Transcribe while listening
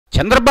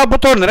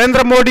చంద్రబాబుతో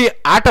నరేంద్ర మోడీ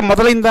ఆట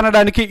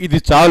మొదలైందనడానికి ఇది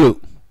చాలు.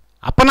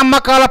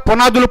 అపనమ్మకాల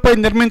పునాదులపై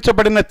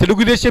నిర్మించబడిన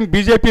తెలుగుదేశం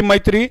బీజేపీ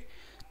మైత్రి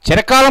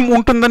చిరకాలం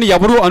ఉంటుందని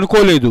ఎవరూ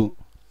అనుకోలేదు.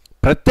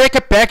 ప్రత్యేక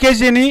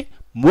ప్యాకేజీని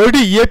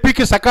మోడీ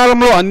ఏపీకి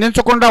సకాలంలో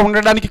అందించకుండా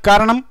ఉండడానికి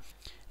కారణం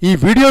ఈ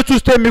వీడియో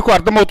చూస్తే మీకు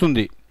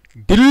అర్థమవుతుంది.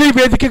 ఢిల్లీ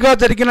వేదికగా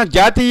జరిగిన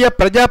జాతీయ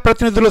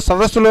ప్రజాప్రతినిధుల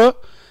సదస్సులో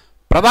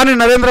ప్రధాని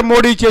నరేంద్ర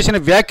మోడీ చేసిన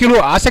వ్యాఖ్యలు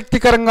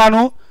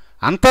ఆసక్తికరంగానూ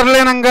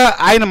అంతర్లీనంగా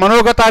ఆయన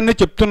మనోగతాన్ని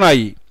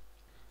చెప్తున్నాయి.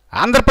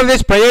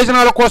 ఆంధ్రప్రదేశ్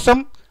ప్రయోజనాల కోసం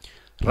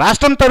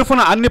రాష్ట్రం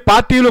తరఫున అన్ని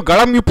పార్టీలు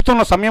గళం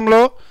విప్పుతున్న సమయంలో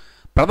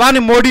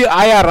ప్రధాని మోడీ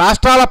ఆయా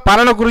రాష్ట్రాల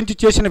పాలన గురించి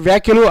చేసిన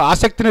వ్యాఖ్యలు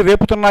ఆసక్తిని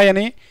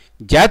రేపుతున్నాయని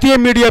జాతీయ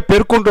మీడియా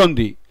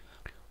పేర్కొంటోంది.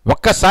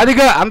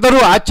 ఒక్కసారిగా అందరూ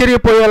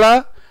ఆశ్చర్యపోయేలా,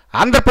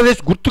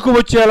 ఆంధ్రప్రదేశ్ గుర్తుకు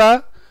వచ్చేలా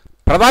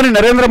ప్రధాని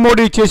నరేంద్ర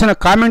మోడీ చేసిన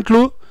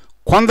కామెంట్లు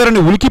కొందరిని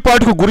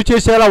ఉలికిపాటుకు గురి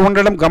చేసేలా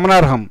ఉండడం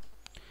గమనార్హం.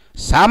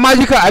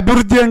 సామాజిక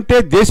అభివృద్ధి అంటే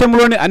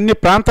దేశంలోని అన్ని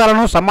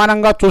ప్రాంతాలను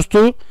సమానంగా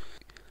చూస్తూ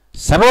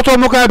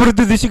సర్వతోముఖ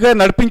అభివృద్ధి దిశగా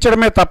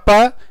నడిపించడమే తప్ప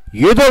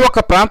ఏదో ఒక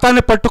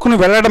ప్రాంతాన్ని పట్టుకుని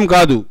వెళ్లడం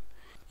కాదు.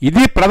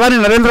 ఇది ప్రధాని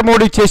నరేంద్ర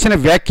మోడీ చేసిన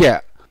వ్యాఖ్య.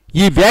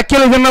 ఈ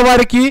వ్యాఖ్యలు విన్న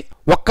వారికి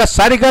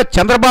ఒక్కసారిగా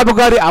చంద్రబాబు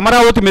గారి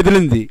అమరావతి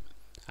మెదిలింది.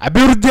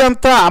 అభివృద్ధి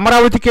అంతా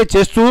అమరావతికే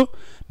చేస్తూ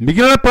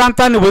మిగిలిన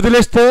ప్రాంతాన్ని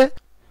వదిలేస్తే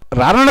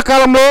రానున్న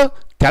కాలంలో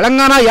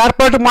తెలంగాణ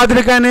ఏర్పాటు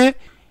మాదిరిగానే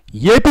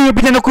ఏపీ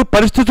విభజనకు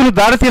పరిస్థితులు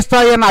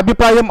దారితీస్తాయన్న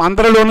అభిప్రాయం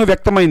అందరిలోనూ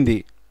వ్యక్తమైంది.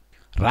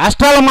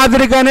 రాష్ట్రాల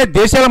మాదిరిగానే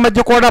దేశాల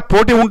మధ్య కూడా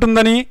పోటీ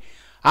ఉంటుందని,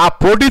 ఆ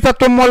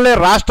పోటీతత్వం వల్లే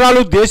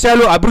రాష్ట్రాలు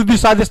దేశాలు అభివృద్ధి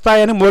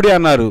సాధిస్తాయని మోడీ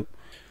అన్నారు.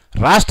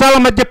 రాష్ట్రాల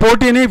మధ్య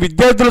పోటీని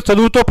విద్యార్థుల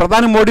చదువుతో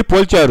ప్రధాని మోడీ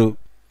పోల్చారు.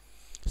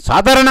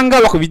 సాధారణంగా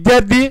ఒక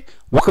విద్యార్థి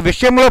ఒక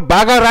విషయంలో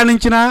బాగా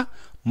రాణించినా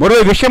మరో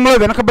విషయంలో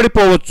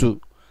వెనకబడిపోవచ్చు.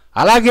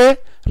 అలాగే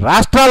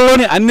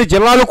రాష్ట్రాల్లోని అన్ని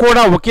జిల్లాలు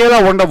కూడా ఒకేలా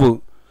ఉండవు.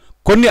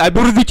 కొన్ని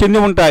అభివృద్ధి చెంది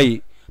ఉంటాయి,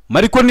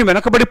 మరికొన్ని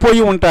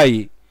వెనకబడిపోయి ఉంటాయి.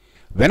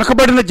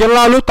 వెనకబడిన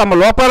జిల్లాలు తమ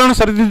లోపాలను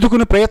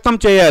సరిదిద్దుకునే ప్రయత్నం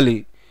చేయాలి.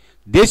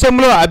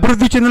 దేశంలో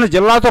అభివృద్ధి చెందిన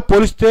జిల్లాతో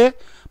పోలిస్తే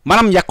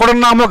మనం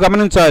ఎక్కడున్నామో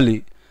గమనించాలి,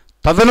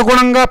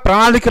 తదనుగుణంగా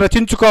ప్రణాళిక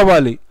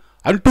రచించుకోవాలి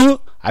అంటూ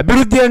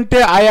అభివృద్ధి అంటే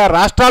ఆయా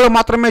రాష్ట్రాలు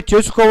మాత్రమే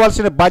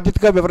చేసుకోవాల్సిన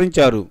బాధ్యతగా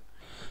వివరించారు.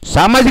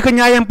 సామాజిక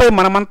న్యాయంపై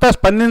మనమంతా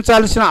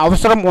స్పందించాల్సిన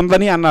అవసరం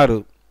ఉందని అన్నారు.